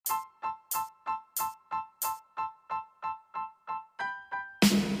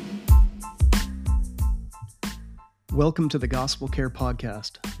Welcome to the Gospel Care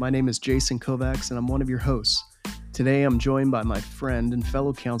Podcast. My name is Jason Kovacs, and I'm one of your hosts. Today, I'm joined by my friend and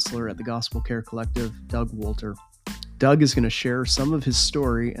fellow counselor at the Gospel Care Collective, Doug Wolter. Doug is going to share some of his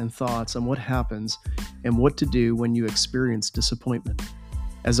story and thoughts on what happens and what to do when you experience disappointment.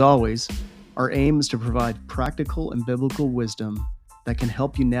 As always, our aim is to provide practical and biblical wisdom that can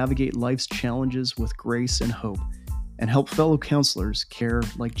help you navigate life's challenges with grace and hope, and help fellow counselors care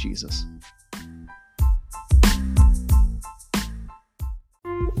like Jesus.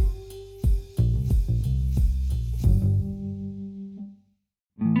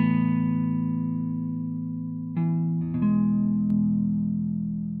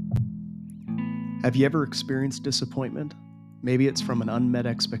 Have you ever experienced disappointment? Maybe it's from an unmet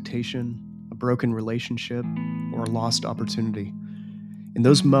expectation, a broken relationship, or a lost opportunity. In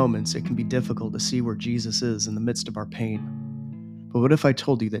those moments, it can be difficult to see where Jesus is in the midst of our pain. But what if I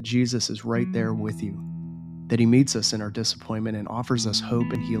told you that Jesus is right there with you, that he meets us in our disappointment and offers us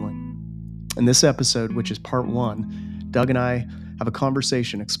hope and healing? In this episode, which is part 1, Doug and I have a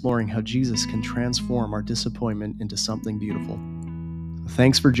conversation exploring how Jesus can transform our disappointment into something beautiful.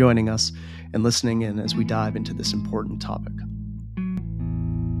 Thanks for joining us and listening in as we dive into this important topic.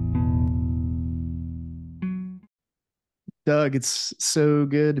 Doug, it's so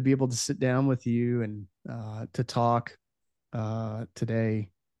good to be able to sit down with you and to talk today.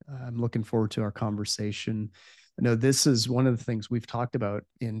 I'm looking forward to our conversation. I know this is one of the things we've talked about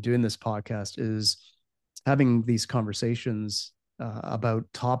in doing this podcast is having these conversations about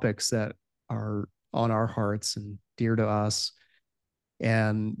topics that are on our hearts and dear to us.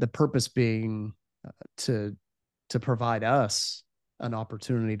 And the purpose being to provide us an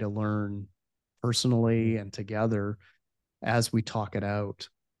opportunity to learn personally and together as we talk it out.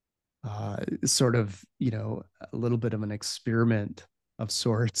 Sort of, a little bit of an experiment of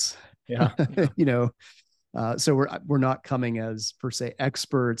sorts. Yeah. So we're not coming as per se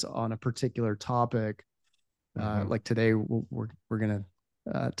experts on a particular topic. Like today, we're going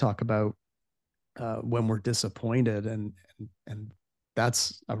to talk about when we're disappointed, and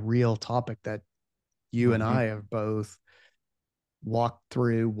that's a real topic that you and I have both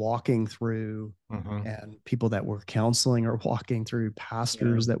walking through, and people that we're counseling are walking through,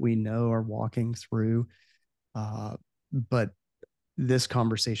 pastors that we know are walking through. But this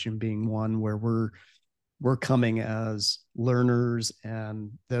conversation being one where we're coming as learners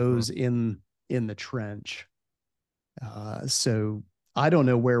and those in the trench. So I don't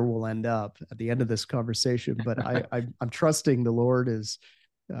know where we'll end up at the end of this conversation, but I'm trusting the Lord is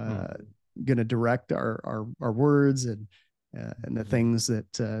going to direct our words and the things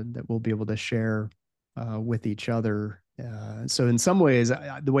that we'll be able to share with each other. So in some ways,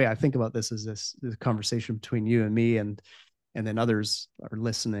 the way I think about this is this conversation between you and me, and then others are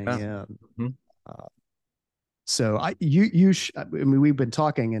listening in. So we've been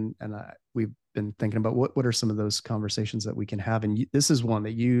talking and we've been thinking about what are some of those conversations that we can have. And this is one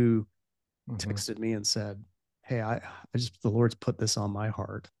that you texted me and said, "Hey, I just, the Lord's put this on my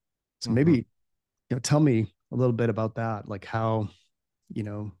heart." So maybe, tell me a little bit about that, like how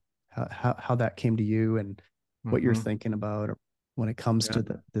that came to you and what you're thinking about when it comes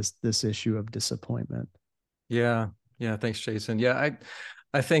to this issue of disappointment. Yeah. Thanks, Jason. Yeah.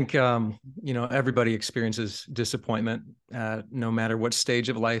 I think, everybody experiences disappointment, no matter what stage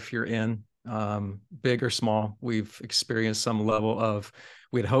of life you're in, big or small. We've experienced some level of,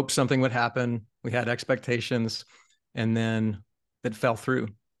 we'd hoped something would happen. We had expectations, and then it fell through.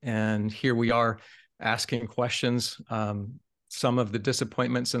 And here we are asking questions. Some of the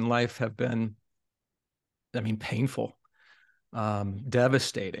disappointments in life have been, painful,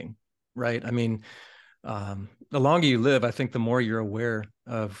 devastating, right? The longer you live, I think the more you're aware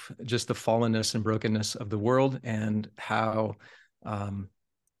of just the fallenness and brokenness of the world, and how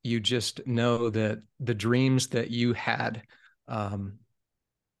you just know that the dreams that you had are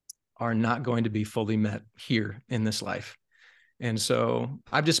not going to be fully met here in this life. And so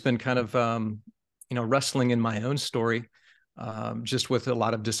I've just been kind of, wrestling in my own story, just with a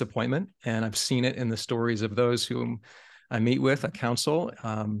lot of disappointment. And I've seen it in the stories of those whom I meet with, I counsel.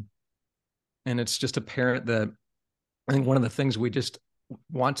 And it's just apparent that I think one of the things we just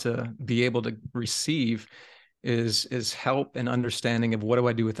want to be able to receive is help and understanding of, what do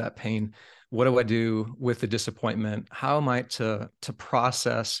I do with that pain? What do I do with the disappointment? How am I to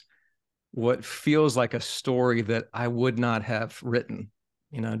process what feels like a story that I would not have written?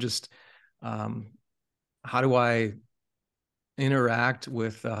 How do I interact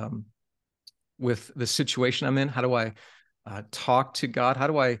with the situation I'm in? How do I talk to God? How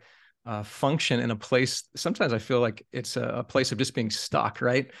do I function in a place? Sometimes I feel like it's a place of just being stuck,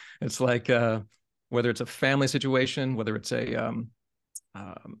 right? It's like whether it's a family situation, whether it's a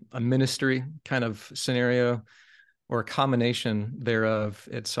ministry kind of scenario, or a combination thereof,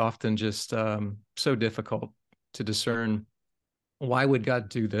 it's often just so difficult to discern, why would God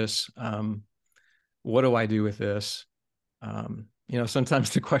do this? What do I do with this? Sometimes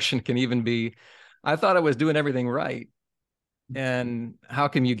the question can even be, I thought I was doing everything right, and how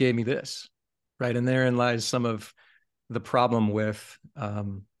come you gave me this? Right. And therein lies some of the problem with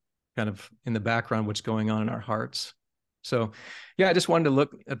kind of in the background, what's going on in our hearts. So, yeah, I just wanted to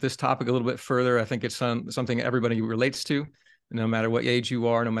look at this topic a little bit further. I think it's something everybody relates to, no matter what age you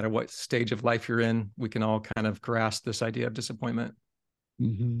are, no matter what stage of life you're in. We can all kind of grasp this idea of disappointment.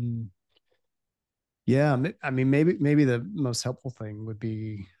 Mm-hmm. Yeah, I mean, maybe the most helpful thing would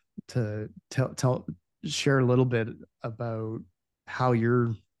be to share a little bit about how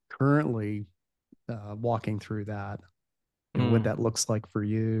you're currently walking through that and what that looks like for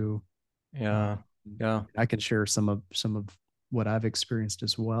you. Yeah, yeah. I can share some of what I've experienced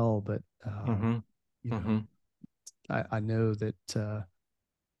as well, but you know, I know that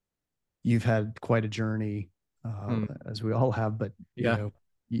you've had quite a journey, as we all have, but you know,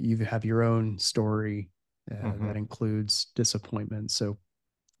 you have your own story that includes disappointment. So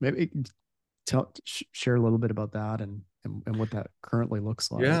maybe share a little bit about that and what that currently looks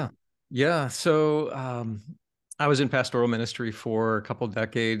like. Yeah. So I was in pastoral ministry for a couple of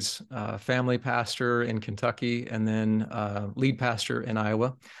decades, family pastor in Kentucky, and then lead pastor in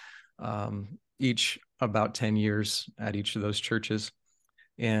Iowa, each about 10 years at each of those churches.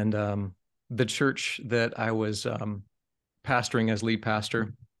 And the church that I was pastoring as lead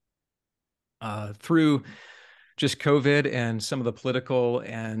pastor, through just COVID and some of the political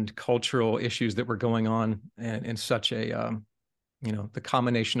and cultural issues that were going on, and in such a, the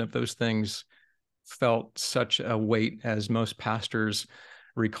combination of those things felt such a weight, as most pastors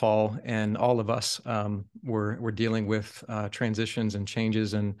recall, and all of us were dealing with transitions and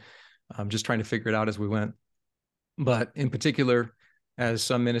changes, and just trying to figure it out as we went. But in particular, as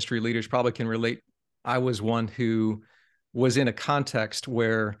some ministry leaders probably can relate, I was one who was in a context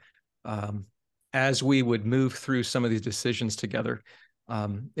where, as we would move through some of these decisions together,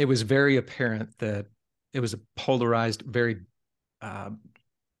 it was very apparent that it was a polarized, very, I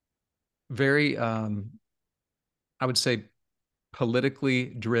would say, politically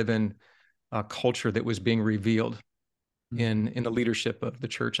driven culture that was being revealed in the leadership of the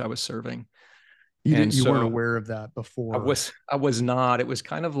church I was serving. You weren't aware of that before. I was not. It was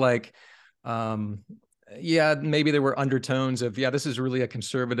kind of like, maybe there were undertones of, this is really a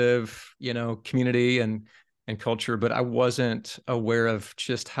conservative, community and culture, but I wasn't aware of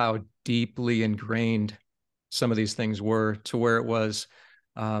just how deeply ingrained some of these things were, to where it was,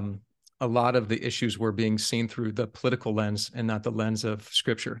 a lot of the issues were being seen through the political lens and not the lens of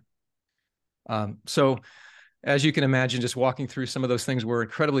Scripture. So as you can imagine, just walking through some of those things were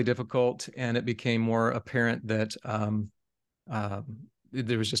incredibly difficult, and it became more apparent that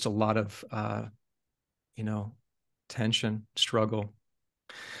there was just a lot of, tension, struggle.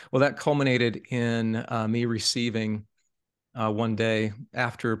 Well, that culminated in me receiving one day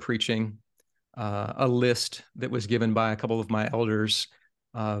after preaching a list that was given by a couple of my elders,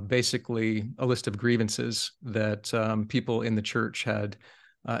 basically a list of grievances that people in the church had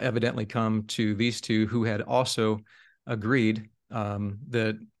evidently come to these two, who had also agreed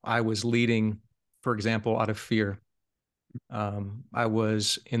that I was leading, for example, out of fear. I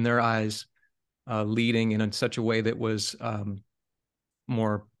was, in their eyes, leading in such a way that was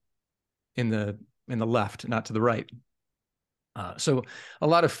more in the left, not to the right. So a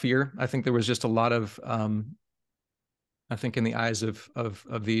lot of fear. I think there was just a lot of, I think, in the eyes of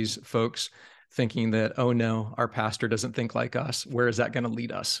these folks, thinking that, oh no, our pastor doesn't think like us. Where is that going to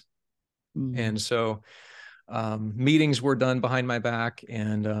lead us? And so meetings were done behind my back,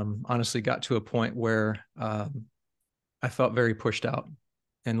 and honestly got to a point where I felt very pushed out,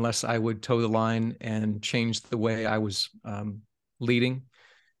 unless I would toe the line and change the way I was leading,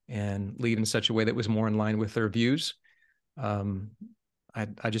 and lead in such a way that was more in line with their views.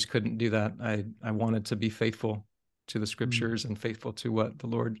 I just couldn't do that. I wanted to be faithful to the Scriptures and faithful to what the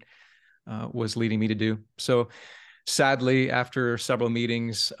Lord was leading me to do. So sadly, after several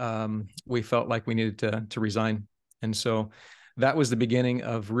meetings, we felt like we needed to resign. And so that was the beginning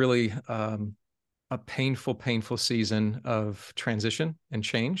of really a painful season of transition and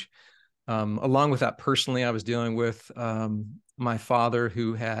change. Along with that, personally, I was dealing with my father,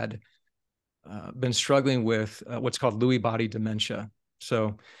 who had been struggling with what's called Lewy body dementia.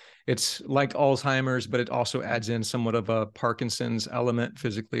 So it's like Alzheimer's, but it also adds in somewhat of a Parkinson's element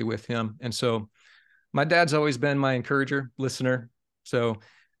physically with him. And so my dad's always been my encourager, listener. So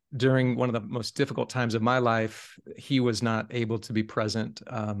during one of the most difficult times of my life, he was not able to be present.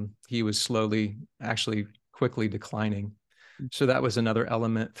 He was slowly, actually quickly declining. So that was another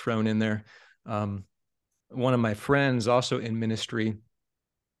element thrown in there. One of my friends, also in ministry,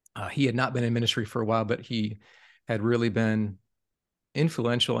 he had not been in ministry for a while, but he had really been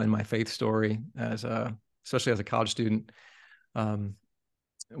influential in my faith story especially as a college student.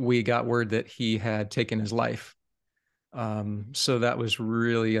 We got word that he had taken his life. So that was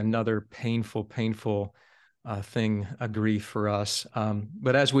really another painful thing, a grief for us.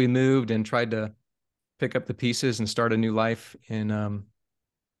 But as we moved and tried to pick up the pieces and start a new life in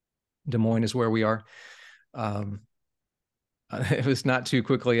Des Moines is where we are. It was not too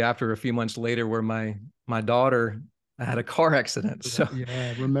quickly after, a few months later, where my daughter had a car accident. So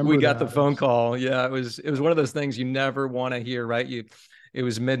yeah, we remember got the that. phone call. Yeah, it was one of those things you never want to hear, right? It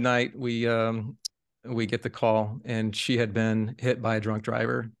was midnight. We get the call, and she had been hit by a drunk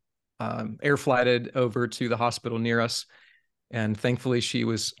driver, air flighted over to the hospital near us. And thankfully she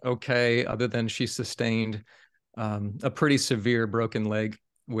was okay, other than she sustained a pretty severe broken leg,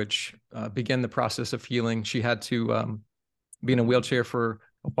 which began the process of healing. She had to be in a wheelchair for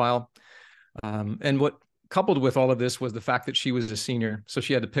a while. And what coupled with all of this was the fact that she was a senior. So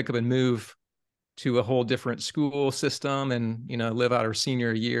she had to pick up and move to a whole different school system and, live out her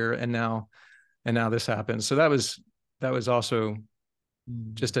senior year. And now this happened. So that was also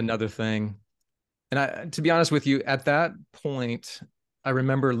just another thing. And to be honest with you, at that point, I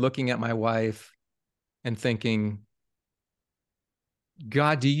remember looking at my wife and thinking,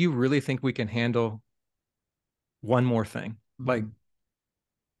 God, do you really think we can handle one more thing? Like,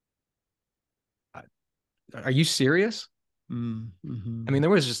 are you serious? Mm-hmm. I mean, there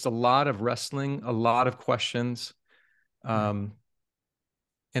was just a lot of wrestling, a lot of questions. And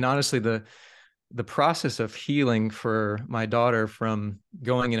honestly, the process of healing for my daughter, from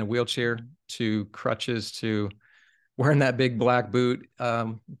going in a wheelchair to crutches to wearing that big black boot,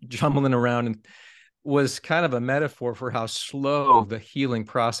 jumbling around, and was kind of a metaphor for how slow the healing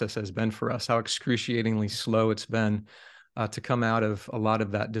process has been for us, how excruciatingly slow it's been to come out of a lot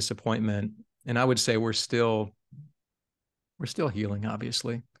of that disappointment. And I would say we're still healing,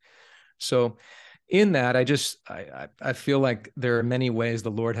 obviously. So in that, I feel like there are many ways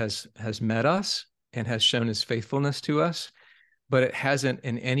the Lord has met us and has shown his faithfulness to us, but it hasn't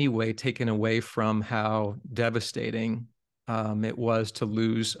in any way taken away from how devastating it was to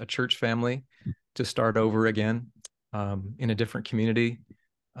lose a church family, to start over again in a different community,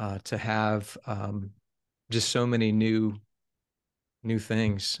 to have just so many new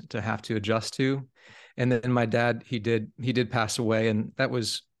things to have to adjust to. And then my dad, he did pass away, and that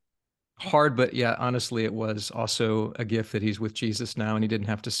was hard, but yeah, honestly, it was also a gift that he's with Jesus now, and he didn't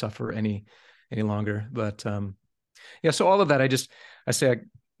have to suffer any longer. But yeah, so all of that,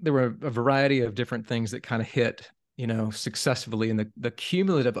 there were a variety of different things that kind of hit, successfully, and the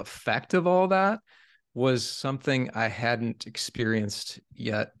cumulative effect of all that was something I hadn't experienced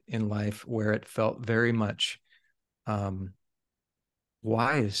yet in life, where it felt very much,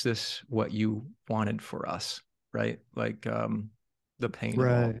 why is this what you wanted for us, right? Like the pain of all.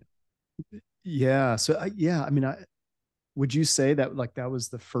 Right. Yeah. So, I mean, would you say that like that was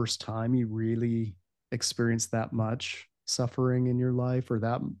the first time you really experienced that much suffering in your life, or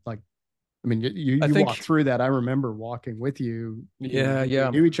that like, I mean, I you walked think, through that. I remember walking with you. yeah, We yeah,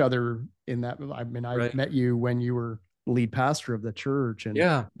 knew each other in that. I mean, I right. met you when you were lead pastor of the church, and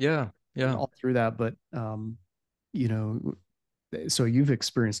Yeah, yeah, yeah. all through that. But you know, so you've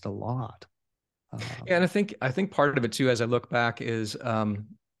experienced a lot. Yeah, and I think part of it too, as I look back, is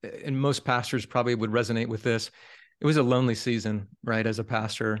and most pastors probably would resonate with this. It was a lonely season, right? As a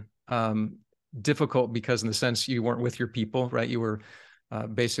pastor, difficult because in the sense you weren't with your people, right? You were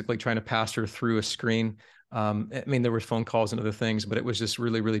basically trying to pastor through a screen. I mean, there were phone calls and other things, but it was just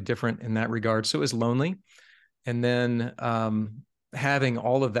really, really different in that regard. So it was lonely. And then having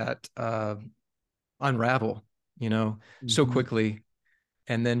all of that unravel, so Mm-hmm. quickly,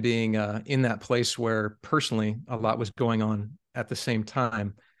 and then being in that place where personally a lot was going on at the same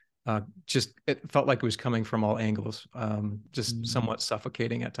time, just it felt like it was coming from all angles, just Mm-hmm. somewhat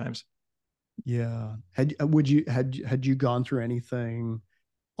suffocating at times. Yeah. Had you gone through anything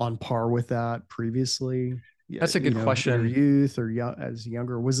on par with that previously? Yeah, That's a good in your question. youth or as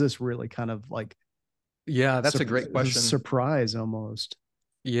younger, was this really kind of like Yeah, that's a great question. surprise almost?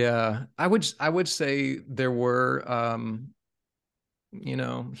 Yeah, I would say there were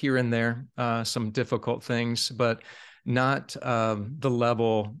here and there some difficult things, but not the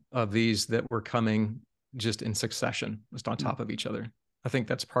level of these that were coming just in succession, just on top of each other. I think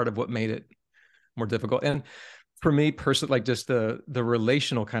that's part of what made it more difficult. And for me personally, like just the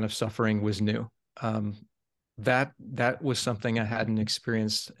relational kind of suffering was new. Um, that was something I hadn't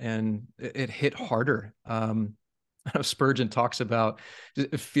experienced, and it hit harder. I know Spurgeon talks about,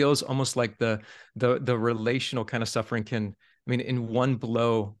 it feels almost like the relational kind of suffering can, I mean, in one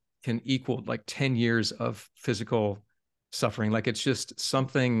blow can equal like 10 years of physical suffering. Like it's just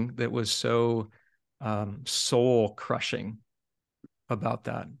something that was so soul crushing about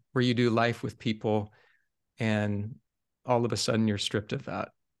that, where you do life with people and all of a sudden you're stripped of that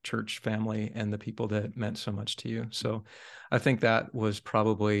church family and the people that meant so much to you. So I think that was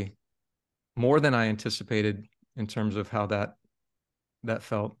probably more than I anticipated in terms of how that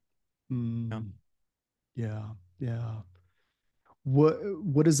felt. Yeah. Mm, yeah, yeah.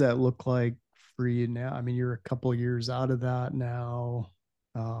 What does that look like for you now? I mean, you're a couple years out of that now.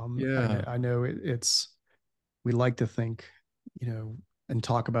 Yeah. I know it's we like to think, and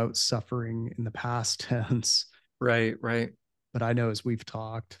talk about suffering in the past tense, Right. Right. but I know as we've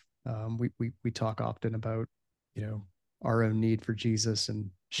talked, we talk often about, you know, our own need for Jesus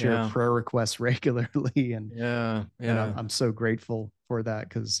and share Yeah. prayer requests regularly, Yeah. and Yeah. I'm so grateful for that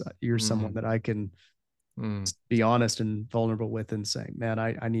because you're someone Mm, that I can mm, be honest and vulnerable with and saying, man,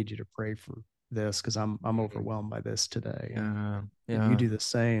 I need you to pray for this because I'm mm. overwhelmed by this today, Yeah. and you Yeah. do the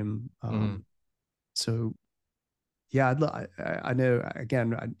same. Mm, So yeah, I know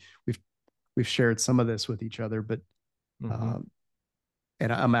again, we've we've shared some of this with each other, but mm-hmm. um,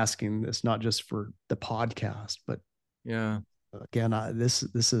 and I'm asking this not just for the podcast, but Yeah. again, this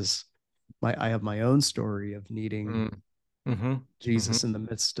is I have my own story of needing Mm, mm-hmm. Mm-hmm. Jesus in the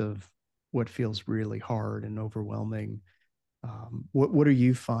midst of what feels really hard and overwhelming. What are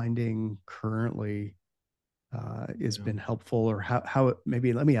you finding currently has Yeah. been helpful, or how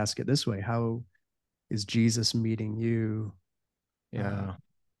maybe let me ask it this way: how is Jesus meeting you uh, Yeah.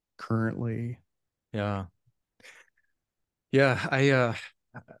 currently? Yeah. Yeah.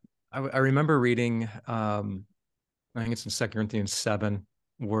 I remember reading, I think it's in 2 Corinthians 7,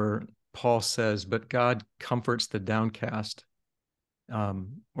 where Paul says, but God comforts the downcast,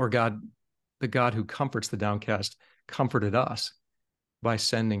 or the God who comforts the downcast comforted us by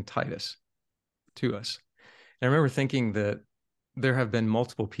sending Titus to us. And I remember thinking that there have been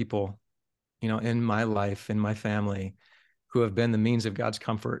multiple people, in my life, in my family, who have been the means of God's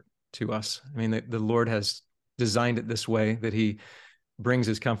comfort to us. I mean, the Lord has designed it this way that he brings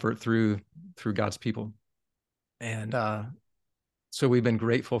his comfort through God's people. And so we've been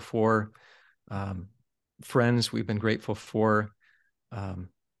grateful for um, friends. We've been grateful for, um,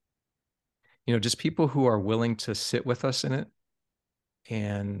 just people who are willing to sit with us in it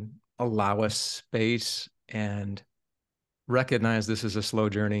and allow us space and recognize this is a slow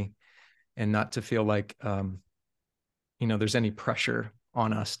journey, and not to feel like, there's any pressure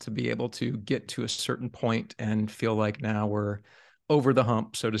on us to be able to get to a certain point and feel like now we're over the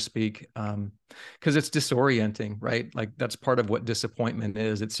hump, so to speak. Because it's disorienting, right? Like that's part of what disappointment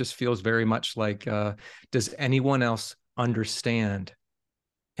is. It just feels very much like, does anyone else understand?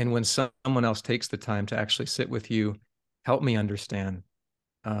 And when someone else takes the time to actually sit with you, help me understand.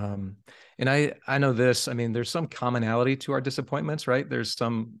 Um, and I know this, I mean, there's some commonality to our disappointments, right? There's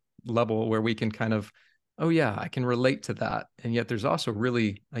some level where we can kind of, oh yeah, I can relate to that. And yet there's also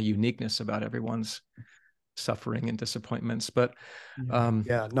really a uniqueness about everyone's suffering and disappointments. But Yeah,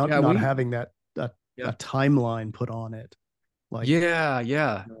 yeah, not yeah, not having a yeah, timeline put on it, like yeah,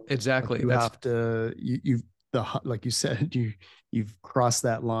 like exactly. you That's have to you've like you said you've crossed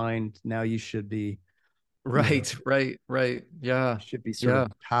that line. Now you should be, you know, right. Yeah, you should be sort yeah.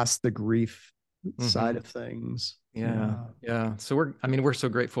 of past the grief side Mm-hmm. of things. Yeah, Yeah. yeah. So I mean, we're so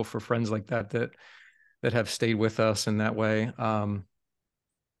grateful for friends like that have stayed with us in that way.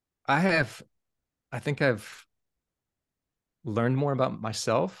 I have, I think I've learned more about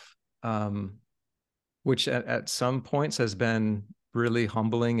myself, um, which at some points has been really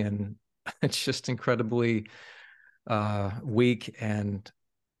humbling, and it's just incredibly weak, and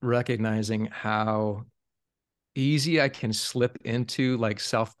recognizing how easy I can slip into like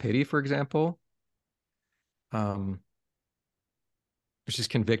self-pity, for example, um, which is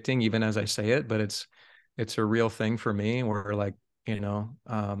convicting even as I say it, but it's a real thing for me, where like,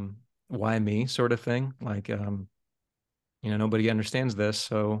 why me sort of thing. Like, nobody understands this,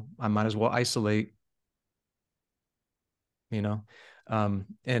 so I might as well isolate, you know. And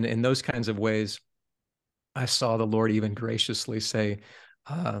in those kinds of ways, I saw the Lord even graciously say,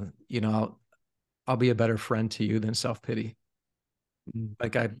 uh, you know, I'll be a better friend to you than self-pity. Mm,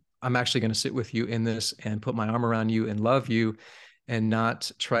 Like I'm actually going to sit with you in this and put my arm around you and love you, and not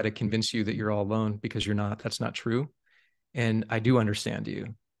try to convince you that you're all alone, because you're not. That's not true. And I do understand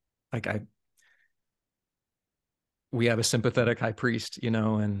you. Like we have a sympathetic high priest,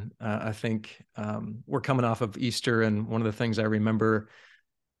 and I think we're coming off of Easter. And one of the things I remember,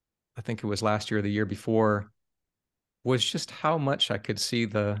 I think it was last year or the year before, was just how much I could see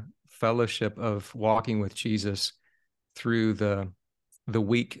the fellowship of walking with Jesus through the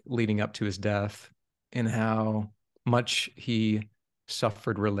week leading up to his death, and how much he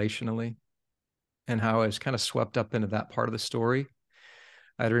suffered relationally, and how I was kind of swept up into that part of the story.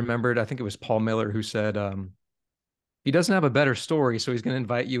 I remembered, I think it was Paul Miller who said, he doesn't have a better story, so he's going to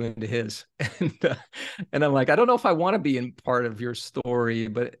invite you into his. And I'm like, I don't know if I want to be in part of your story,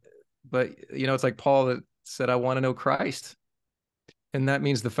 but it's like Paul that said, I want to know Christ, and that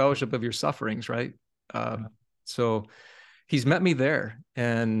means the fellowship of your sufferings, right? So he's met me there,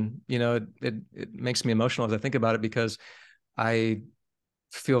 and it makes me emotional as I think about it, because I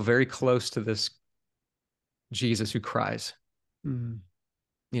feel very close to this Jesus who cries. Mm.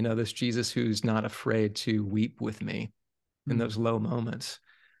 This Jesus who's not afraid to weep with me in those low moments.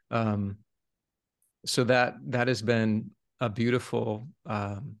 So that has been a beautiful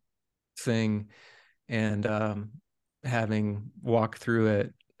thing. And having walked through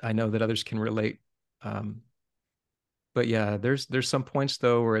it, I know that others can relate. But yeah, there's some points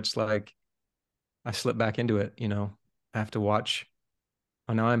though where it's like I slip back into it. I have to watch.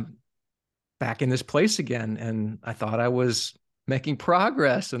 Oh, now I'm back in this place again, and I thought I was making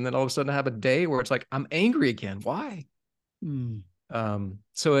progress, and then all of a sudden I have a day where it's like I'm angry again. Why? Mm.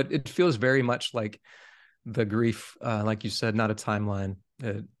 So it feels very much like the grief, like you said, not a timeline.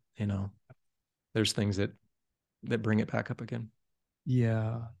 There's things that bring it back up again.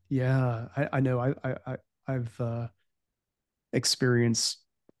 Yeah, yeah. I know. I've experienced.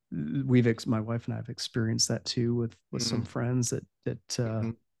 My wife and I have experienced that too with some friends that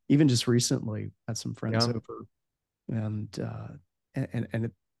even just recently had some friends Yeah. over,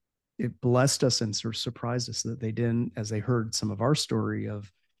 and it blessed us and sort of surprised us that they didn't, as they heard some of our story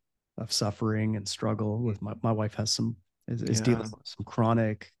of suffering and struggle with my wife has is dealing with some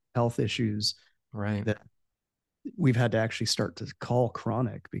chronic health issues, right, that we've had to actually start to call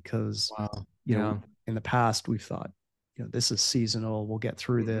chronic, because wow, in the past we've thought, this is seasonal, we'll get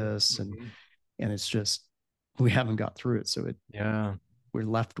through this, mm-hmm. and it's just, we haven't got through it, so we're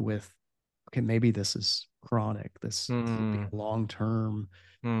left with, okay, maybe this is chronic, this will be a long-term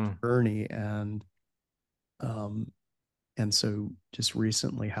journey. Um and so just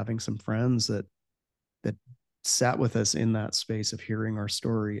recently having some friends that sat with us in that space of hearing our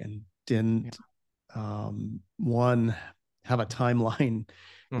story, and didn't one have a timeline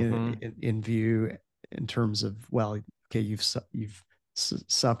in view, in terms of, well, okay, you've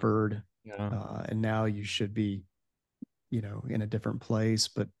suffered, and now you should be, in a different place,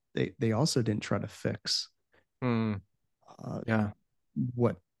 but they also didn't try to fix yeah,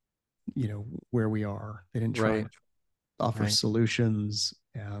 what, where we are. They didn't try right, to offer right, solutions,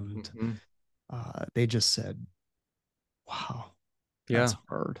 and they just said, wow, that's yeah,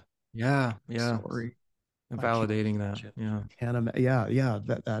 hard. yeah, Sorry. and I can't validating that, imagine. yeah, Yeah.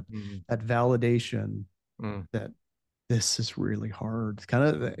 That validation, mm. that this is really hard. Kind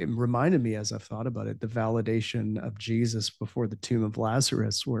of, it reminded me, as I've thought about it, the validation of Jesus before the tomb of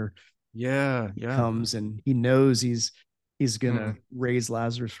Lazarus, where Yeah, he yeah, comes and he knows he's gonna raise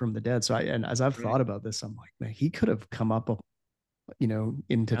Lazarus from the dead. So and as I've right, thought about this, I'm like, man, he could have come up,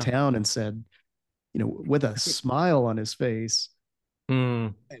 into yeah, town and said, with a smile on his face,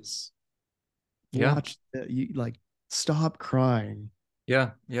 mm. "Guys, Yeah, watch you, like, stop crying,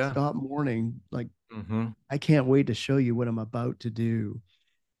 yeah, stop mourning, like, mm-hmm. I can't wait to show you what I'm about to do,"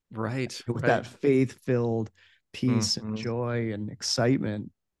 Right, with right, that faith-filled peace and mm-hmm. joy and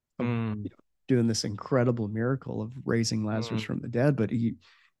excitement of, Mm. doing this incredible miracle of raising Lazarus Mm. from the dead. But he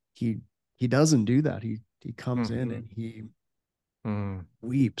he doesn't do that. He comes in Mm-hmm. and he Mm.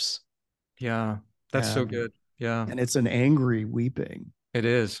 weeps, Yeah, that's so and good. Yeah, it's an angry weeping. it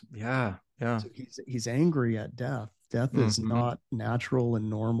is. Yeah, yeah, So he's angry at death. Death is mm-hmm. not natural and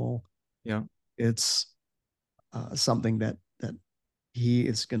normal. Yeah, It's something that he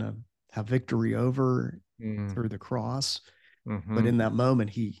is going to have victory over mm. through the cross. But Mm-hmm. in that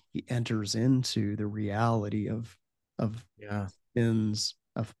moment, he enters into the reality of Yeah. sin's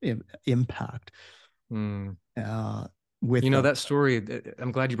of impact, Mm. uh, with the, That story,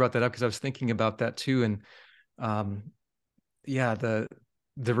 I'm glad you brought that up, because I was thinking about that too. And um, yeah, the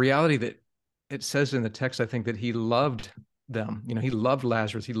reality that it says in the text, I think that he loved them. He loved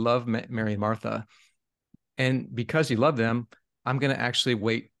Lazarus, he loved Mary and Martha, and because he loved them, I'm going to actually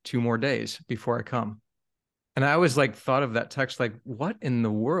wait 2 more days before I come. And I always like thought of that text like, what in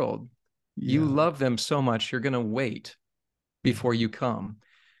the world? You yeah. love them so much, you're going to wait before Mhm. you come.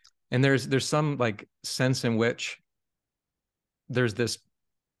 And there's some like sense in which there's this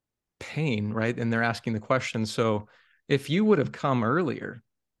pain, right? And they're asking the question, so if you would have come earlier,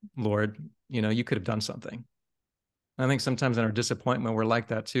 Lord, you could have done something. I think sometimes in our disappointment, we're like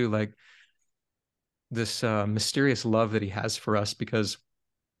that too, like this mysterious love that he has for us, because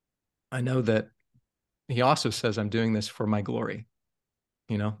I know that he also says, I'm doing this for my glory,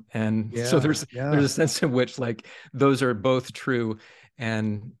 and so there's a sense in which like those are both true.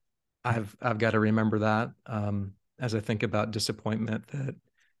 And I've got to remember that as I think about disappointment, that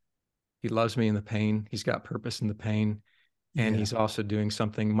he loves me in the pain. He's got purpose in the pain. And he's also doing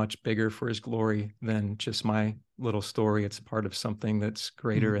something much bigger for his glory than just my little story. It's part of something that's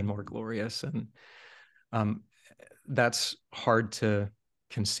greater and more glorious. And that's hard to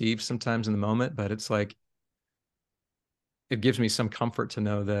conceive sometimes in the moment, but it's like, it gives me some comfort to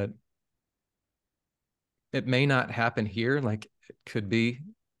know that it may not happen here, like it could be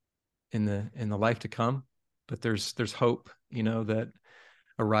in the life to come, but there's hope, that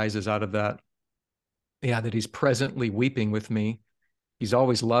arises out of that. Yeah, that he's presently weeping with me. He's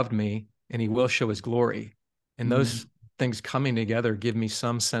always loved me, and he will show his glory. And those things coming together give me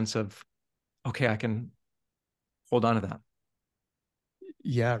some sense of, okay, I can hold on to that.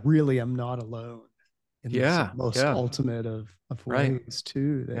 Yeah, really, I'm not alone in this most ultimate of ways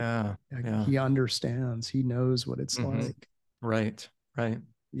too. That he understands. He knows what it's like. Right.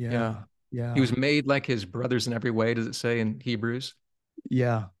 Yeah. He was made like his brothers in every way, does it say in Hebrews?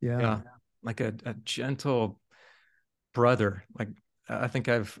 Yeah. Like a gentle brother. Like I think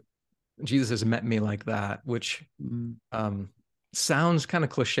Jesus has met me like that, which sounds kind of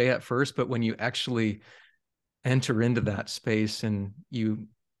cliche at first, but when you actually enter into that space and you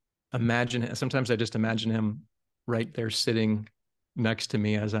imagine it, sometimes I just imagine him right there sitting next to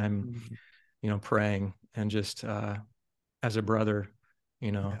me as I'm, praying, and just as a brother,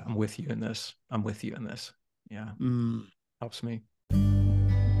 I'm with you in this. I'm with you in this. Yeah. Helps me.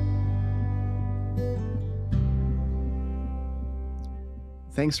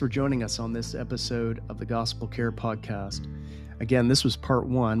 Thanks for joining us on this episode of the Gospel Care Podcast. Again, this was part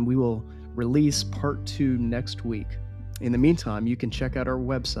 1. We will release part 2 next week. In the meantime, you can check out our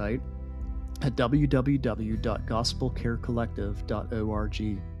website at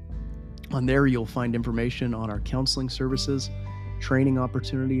www.gospelcarecollective.org. On there, you'll find information on our counseling services, training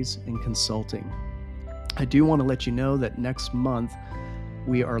opportunities, and consulting. I do want to let you know that next month,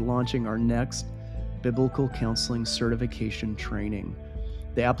 we are launching our next Biblical Counseling Certification Training.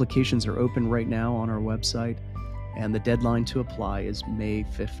 The applications are open right now on our website, and the deadline to apply is May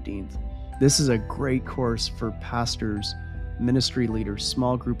 15th. This is a great course for pastors, ministry leaders,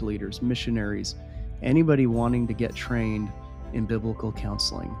 small group leaders, missionaries, anybody wanting to get trained in biblical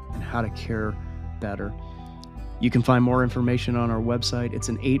counseling and how to care better. You can find more information on our website. It's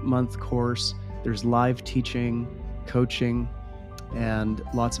an 8-month course. There's live teaching, coaching, and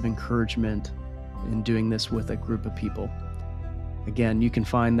lots of encouragement in doing this with a group of people. Again, you can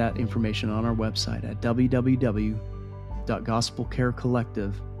find that information on our website at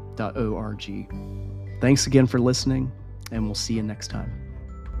www.gospelcarecollective.org. Thanks again for listening, and we'll see you next time.